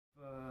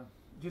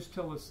just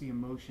tell us the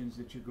emotions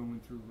that you're going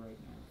through right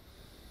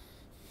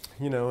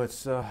now. You know,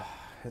 it's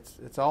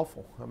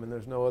awful. I mean,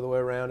 there's no other way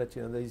around it.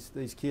 You know,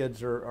 these kids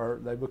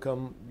they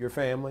become your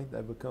family.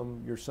 They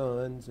become your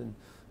sons, and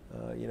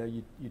you know,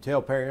 you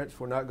tell parents,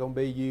 we're not going to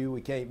be you,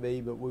 we can't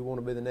be, but we want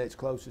to be the next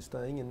closest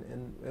thing,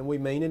 and we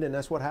mean it, and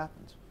that's what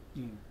happens.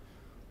 Yeah.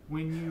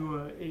 When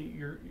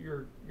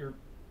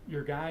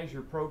your guys,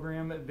 your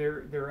program,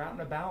 they're out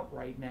and about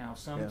right now.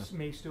 Some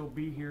may still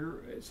be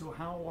here. So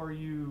how are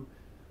you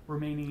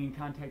remaining in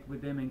contact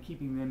with them and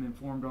keeping them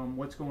informed on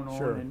what's going on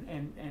Sure.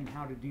 and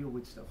how to deal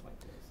with stuff like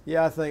this?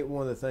 Yeah, I think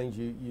one of the things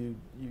you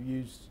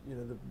use, you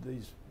know,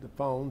 the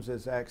phones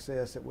as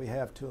access that we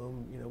have to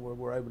them, you know, where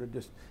we're able to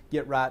just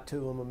get right to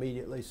them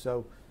immediately.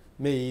 So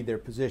me, their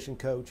position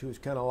coach, who's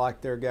kind of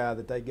like their guy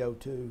that they go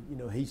to, you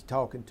know, he's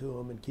talking to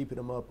them and keeping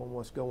them up on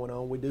what's going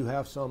on. We do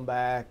have some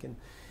back, and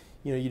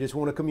you know, you just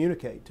want to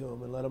communicate to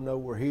them and let them know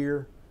we're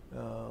here, you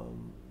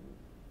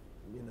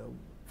know,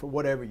 for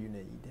whatever you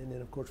need. And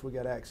then, of course, we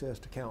got access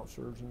to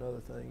counselors and other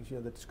things, you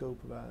know, that the school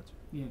provides.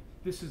 Yeah,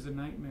 this is a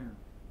nightmare.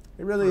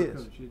 It really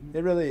is. Coach, isn't it?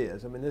 It really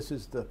is. I mean, this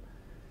is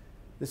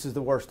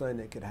the worst thing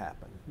that could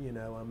happen. You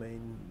know, I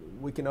mean,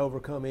 we can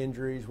overcome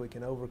injuries, we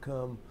can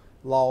overcome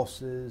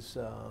losses.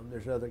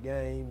 There's other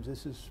games.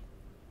 It's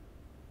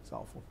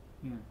awful.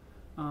 Yeah.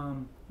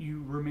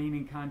 You remain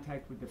in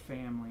contact with the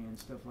family and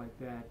stuff like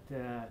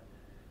that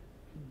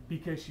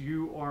because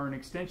you are an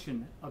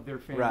extension of their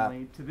family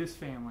Right. to this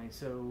family.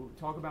 So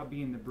talk about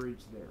being the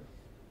bridge there.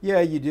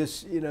 Yeah, you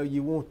just, you know,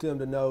 you want them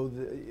to know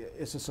that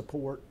it's a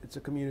support, it's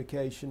a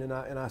communication, and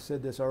I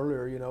said this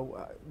earlier, you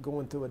know,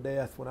 going through a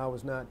death when I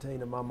was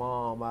 19 of my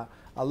mom,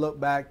 I look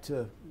back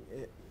to,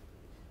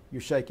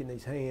 you're shaking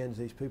these hands,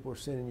 these people are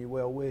sending you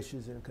well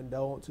wishes and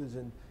condolences,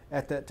 and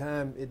at that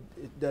time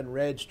it doesn't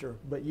register,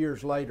 but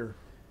years later,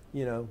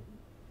 you know,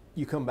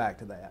 you come back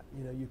to that.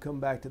 You know, you come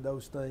back to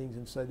those things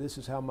and say, this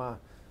is how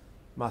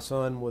my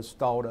son was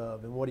thought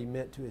of and what he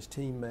meant to his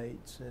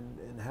teammates,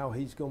 and how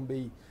he's going to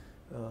be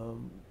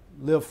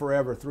live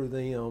forever through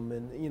them,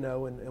 and you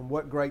know, and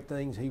what great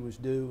things he was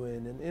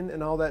doing,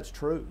 and all that's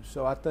true.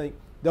 So I think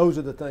those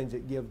are the things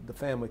that give the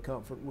family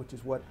comfort, which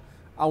is what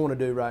I want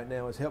to do right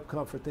now, is help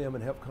comfort them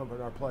and help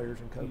comfort our players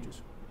and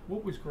coaches.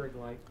 What was Greg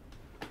like?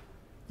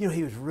 You know,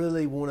 he was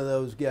really one of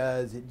those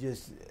guys that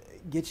just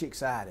gets you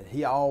excited.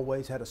 He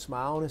always had a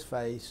smile on his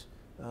face.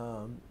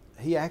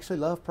 He actually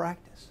loved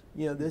practice.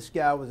 You know, this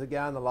guy was a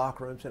guy in the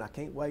locker room saying, I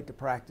can't wait to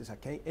practice.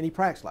 And he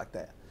practiced like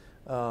that.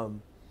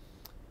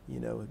 You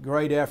know,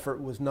 great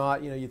effort was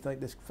not, you know, you think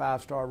this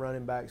 5-star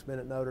running back's been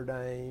at Notre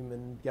Dame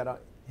and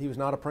he was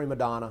not a prima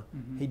donna.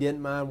 Mm-hmm. He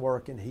didn't mind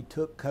working. He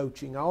took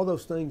coaching, all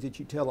those things that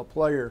you tell a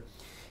player.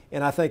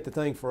 And I think the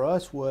thing for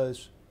us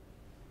was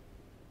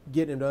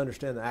getting him to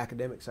understand the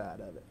academic side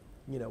of it.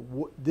 You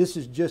know, this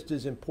is just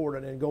as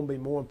important and going to be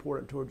more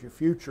important towards your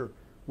future.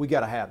 We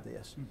got to have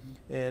this.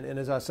 Mm-hmm. And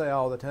as I say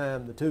all the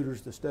time, the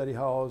tutors, the study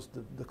halls,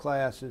 the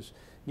classes,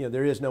 you know,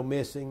 there is no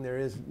missing. There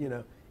is, you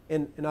know,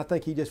 and I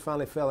think he just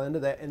finally fell into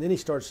that. And then he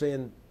started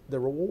seeing the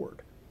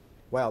reward.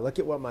 Wow, look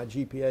at what my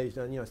GPA has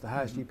done. You know, it's the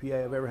highest mm-hmm.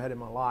 GPA I've ever had in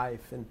my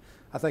life. And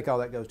I think all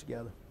that goes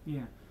together.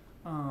 Yeah.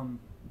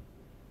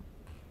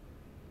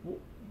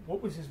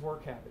 What was his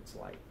work habits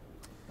like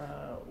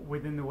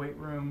within the weight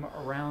room,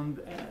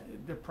 around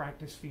the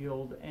practice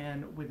field,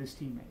 and with his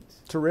teammates?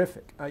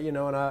 Terrific. You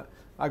know, and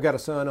I've got a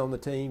son on the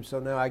team, so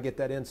now I get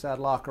that inside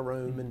locker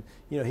room. Mm-hmm. And,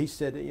 you know, he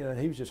said, you know,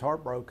 he was just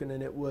heartbroken,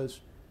 and it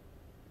was,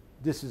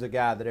 this is a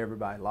guy that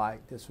everybody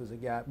liked. This was a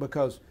guy,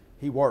 because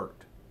he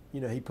worked.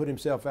 You know, he put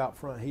himself out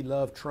front. He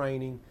loved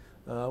training.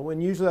 When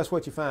usually that's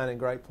what you find in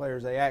great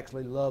players. They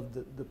actually love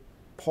the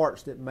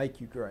parts that make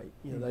you great.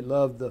 You know, mm-hmm. they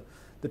love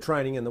the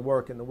training and the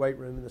work and the weight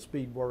room and the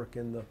speed work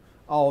and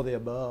all the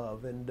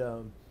above. And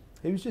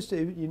he was just,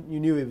 you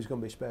knew he was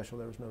going to be special.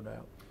 There was no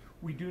doubt.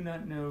 We do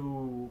not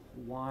know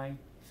why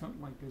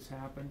something like this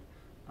happened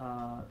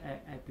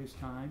at this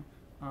time.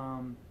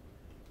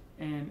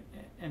 And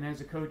as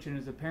a coach and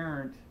as a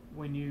parent,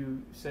 when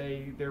you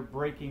say they're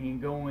breaking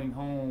and going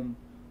home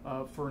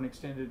for an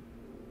extended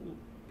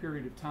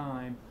period of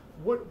time,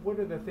 what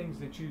are the things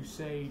that you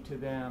say to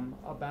them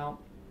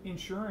about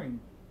ensuring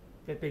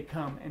that they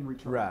come and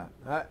return?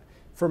 Right.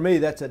 For me,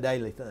 that's a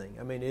daily thing.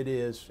 I mean, it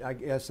is. I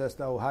guess that's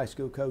the old high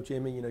school coach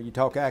in me. You know, you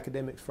talk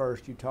academics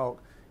first, you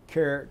talk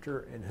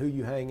character and who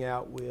you hang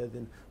out with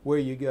and where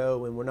you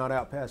go, and we're not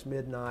out past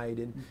midnight.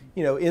 And, mm-hmm.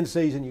 you know, in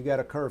season you got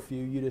a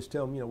curfew. You just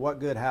tell them, you know, what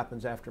good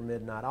happens after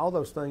midnight. All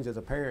those things as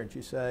a parent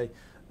you say.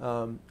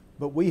 But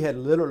we had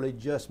literally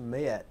just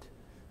met.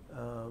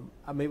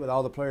 I meet with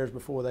all the players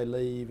before they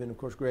leave, and of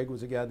course Greg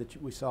was a guy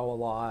that we saw a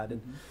lot,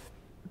 and mm-hmm.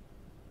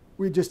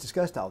 we just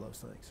discussed all those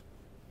things.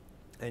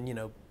 And you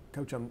know,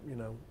 Coach,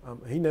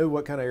 he knew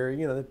what kind of area,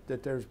 you know,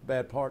 that there's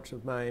bad parts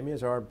of Miami,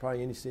 as are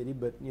probably any city,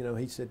 but you know,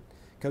 he said,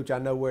 Coach, I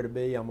know where to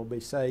be. I'm gonna be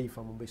safe.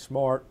 I'm gonna be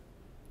smart.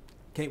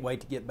 Can't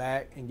wait to get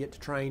back and get to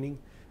training.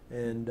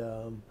 And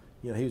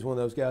you know, he was one of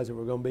those guys that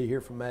were going to be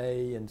here for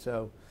May, and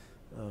so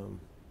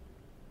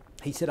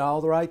he said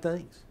all the right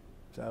things.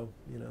 So,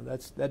 you know,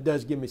 that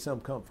does give me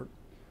some comfort.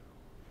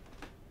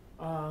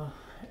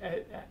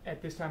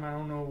 At this time, I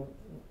don't know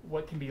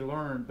what can be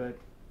learned, but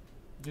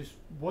just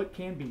what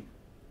can be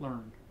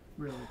learned,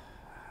 really.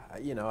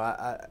 You know,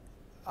 I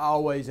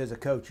always, as a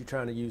coach, you're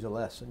trying to use a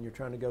lesson. You're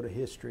trying to go to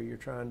history. You're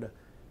trying to.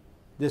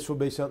 This will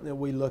be something that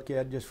we look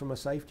at just from a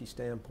safety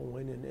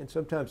standpoint, and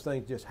sometimes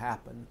things just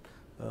happen.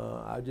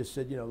 I just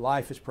said, you know,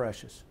 life is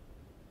precious.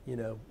 You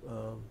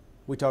know,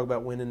 we talk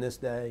about winning this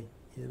day.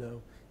 You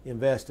know,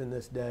 invest in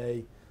this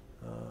day.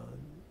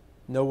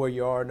 Know where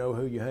you are, know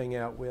who you hang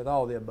out with,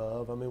 all the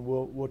above. I mean,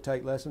 we'll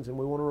take lessons, and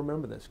we want to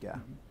remember this guy.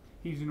 Mm-hmm.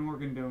 He's an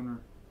organ donor.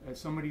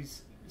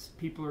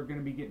 People are going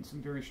to be getting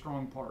some very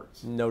strong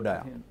parts. No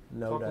doubt.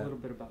 No Talk doubt. a little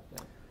bit about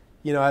that.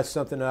 You know, that's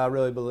something that I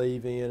really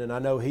believe in, and I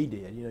know he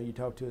did. You know, you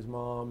talked to his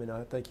mom, and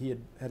I think he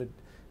had a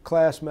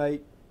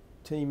classmate,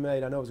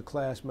 teammate, I know it was a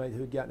classmate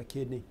who had gotten a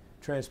kidney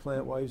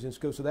transplant while he was in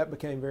school, so that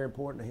became very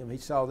important to him. He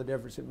saw the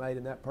difference it made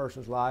in that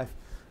person's life.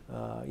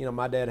 You know,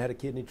 my dad had a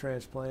kidney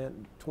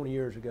transplant 20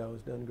 years ago.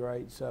 It's done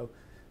great. So,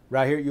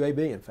 right here at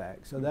UAB, in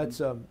fact. So that's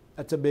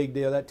a big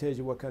deal. That tells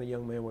you what kind of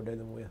young man we're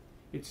dealing with.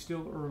 It's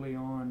still early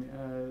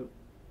on,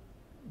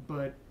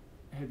 but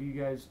have you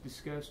guys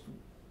discussed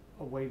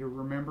a way to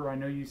remember? I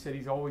know you said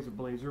he's always a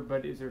Blazer,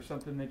 but is there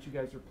something that you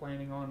guys are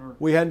planning on? Or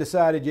we hadn't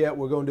decided yet.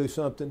 We're going to do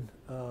something.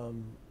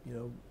 You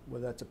know,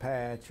 whether that's a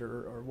patch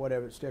or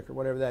whatever, sticker,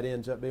 whatever that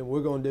ends up being. We're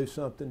going to do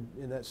something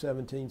in that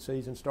 17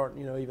 season, starting,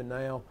 you know, even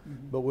now.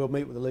 Mm-hmm. But we'll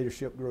meet with the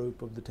leadership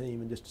group of the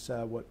team and just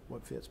decide what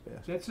fits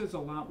best. That says a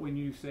lot when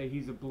you say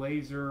he's a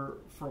Blazer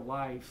for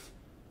life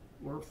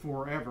or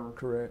forever.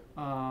 Correct.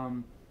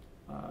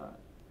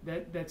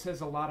 That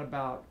says a lot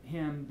about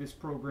him, this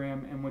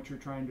program, and what you're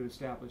trying to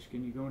establish.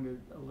 Can you go into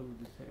a little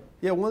detail?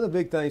 Yeah, one of the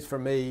big things for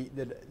me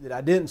that I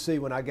didn't see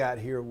when I got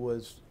here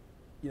was,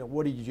 you know,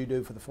 what did you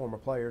do for the former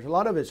players? A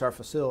lot of it's our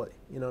facility,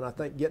 you know, and I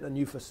think getting a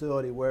new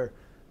facility where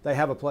they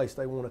have a place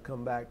they want to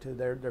come back to.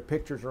 Their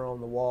pictures are on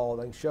the wall.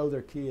 They can show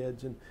their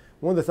kids. And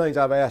one of the things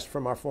I've asked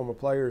from our former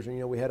players, and,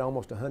 you know, we had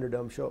almost 100 of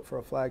them show up for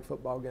a flag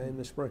football game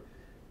this spring,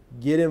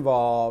 get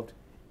involved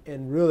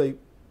and really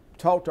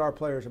talk to our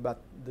players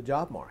about the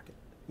job market.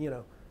 You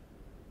know,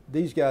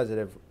 these guys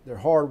they're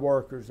hard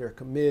workers, they're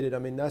committed. I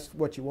mean, that's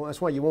what you want.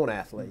 That's why you want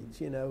athletes,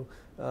 you know.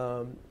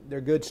 They're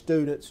good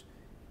students.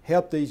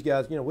 Help these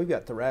guys. You know, we've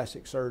got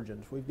thoracic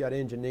surgeons, we've got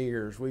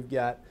engineers, we've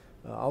got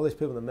all these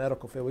people in the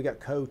medical field, we've got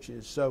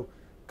coaches. So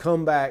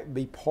come back,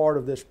 be part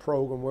of this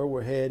program, where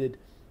we're headed,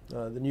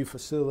 the new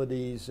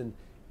facilities, and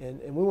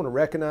we want to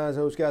recognize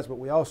those guys, but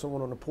we also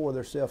want them to pour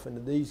themselves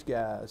into these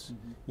guys,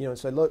 you know, and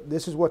say, look,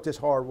 this is what this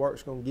hard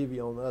work's going to give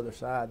you on the other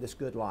side, this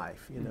good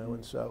life, you know,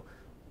 and so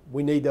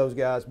we need those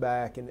guys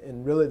back,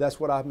 and really that's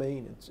what I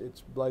mean.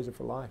 It's Blazer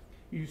for life.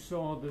 You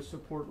saw the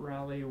support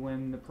rally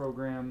when the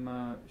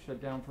program shut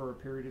down for a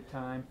period of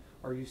time.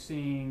 Are you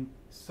seeing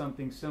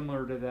something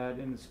similar to that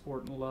in the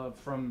support and love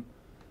from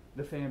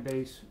the fan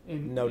base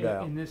No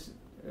doubt. in this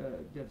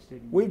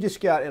devastating We've just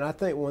got, and I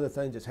think one of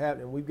the things that's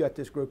happening, we've got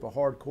this group of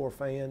hardcore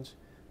fans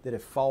that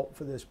have fought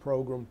for this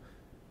program.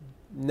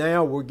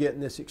 Now we're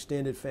getting this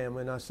extended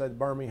family, and I say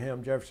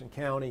Birmingham, Jefferson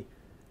County,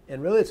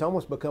 and really it's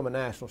almost become a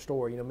national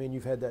story. You know, me and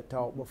you've had that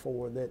talk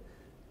before, that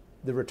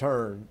the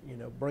return, you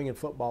know, bringing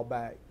football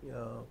back.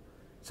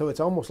 So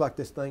it's almost like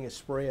this thing is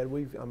spread.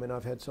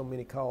 I've had so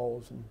many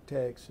calls and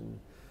texts and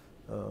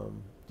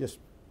just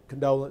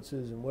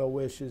condolences and well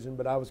wishes,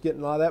 but I was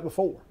getting a lot of that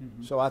before.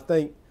 So I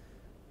think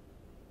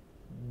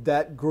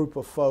that group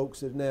of folks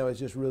that now is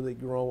just really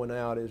growing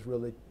out is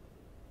really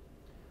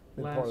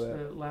been part of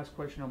that. Last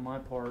question on my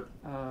part.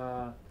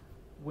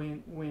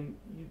 When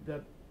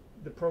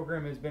the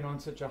program has been on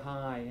such a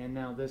high and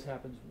now this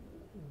happens,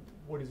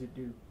 what does it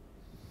do?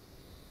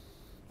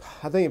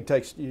 I think it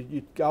takes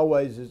you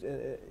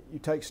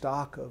take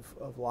stock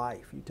of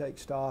life. You take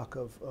stock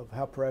of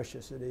how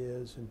precious it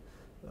is, and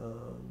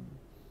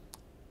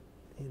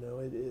you know,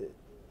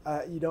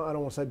 I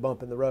don't want to say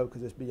bump in the road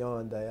because it's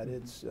beyond that.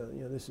 It's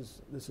you know, this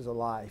is a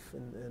life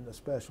and a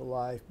special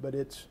life, but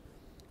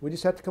we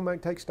just have to come back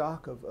and take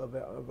stock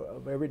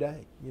of every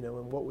day, you know,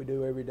 and what we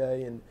do every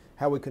day and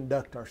how we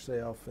conduct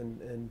ourselves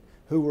and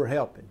who we're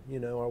helping. You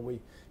know, are we,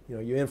 you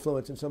know, you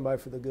influencing somebody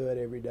for the good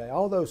every day?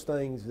 All those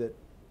things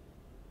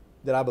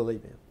that I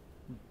believe in.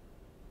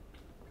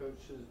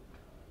 Coach,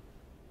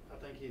 I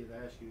think he had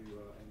asked you,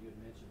 and you had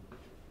mentioned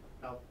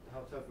how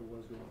tough it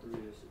was going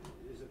through this.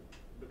 Is it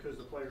because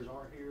the players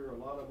aren't here? A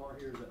lot of them aren't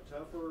here. Is that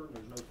tougher?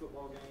 There's no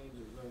football games.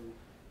 There's no.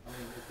 I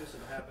mean, if this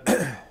had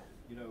happened,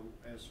 you know,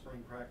 as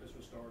spring practice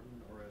was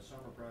starting or as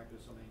summer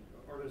practice, I mean,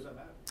 or does that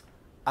matter?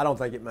 I don't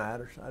think it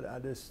matters. I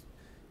just,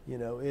 you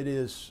know, it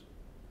is.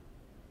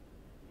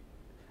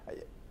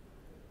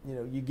 You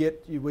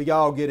know, we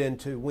all get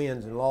into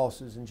wins and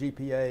losses and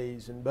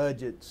GPAs and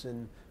budgets,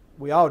 and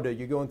we all do.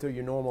 You're going through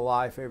your normal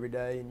life every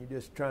day, and you're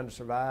just trying to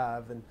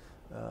survive, and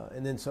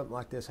then something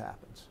like this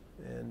happens.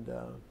 And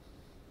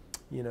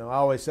you know, I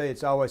always say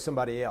it's always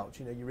somebody else.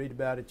 You know, you read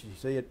about it, you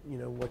see it. You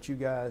know what you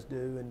guys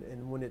do,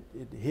 and when it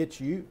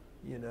hits you,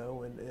 you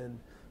know, and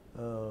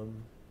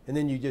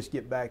then you just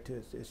get back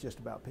to it's just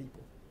about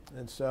people.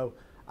 And so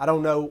I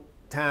don't know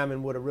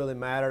timing would have really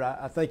mattered.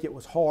 I think it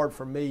was hard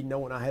for me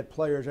knowing I had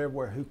players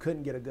everywhere who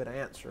couldn't get a good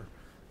answer.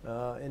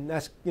 And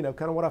that's, kind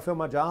of what I feel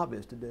my job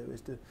is to do,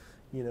 is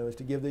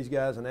to give these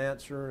guys an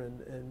answer.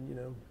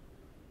 And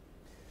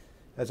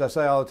as I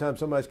say all the time,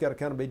 somebody's got to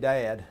kind of be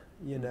dad,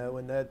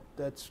 and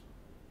that's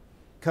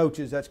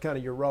coaches, that's kind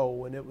of your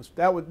role. And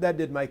that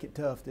did make it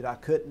tough that I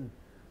couldn't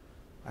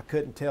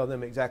tell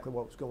them exactly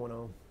what was going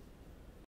on.